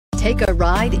Take a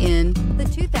ride in the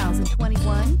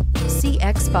 2021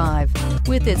 CX-5.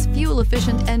 With its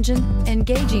fuel-efficient engine,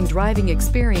 engaging driving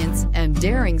experience, and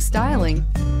daring styling,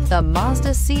 the Mazda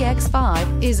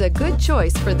CX-5 is a good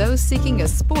choice for those seeking a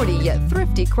sporty yet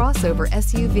thrifty crossover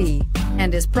SUV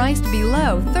and is priced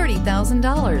below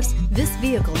 $30,000. This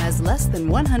vehicle has less than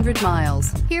 100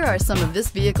 miles. Here are some of this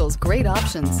vehicle's great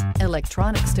options: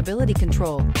 electronic stability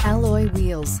control, alloy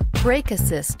wheels, brake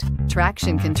assist,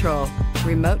 traction control,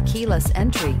 remote keyless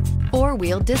entry,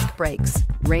 four-wheel disc brakes,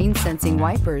 rain-sensing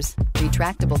wipers,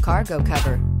 retractable cargo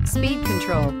cover, speed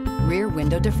control, rear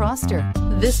window defroster.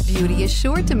 This beauty is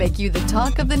sure to make you the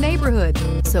talk of the neighborhood.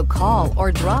 So call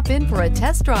or drop in for a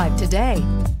test drive today.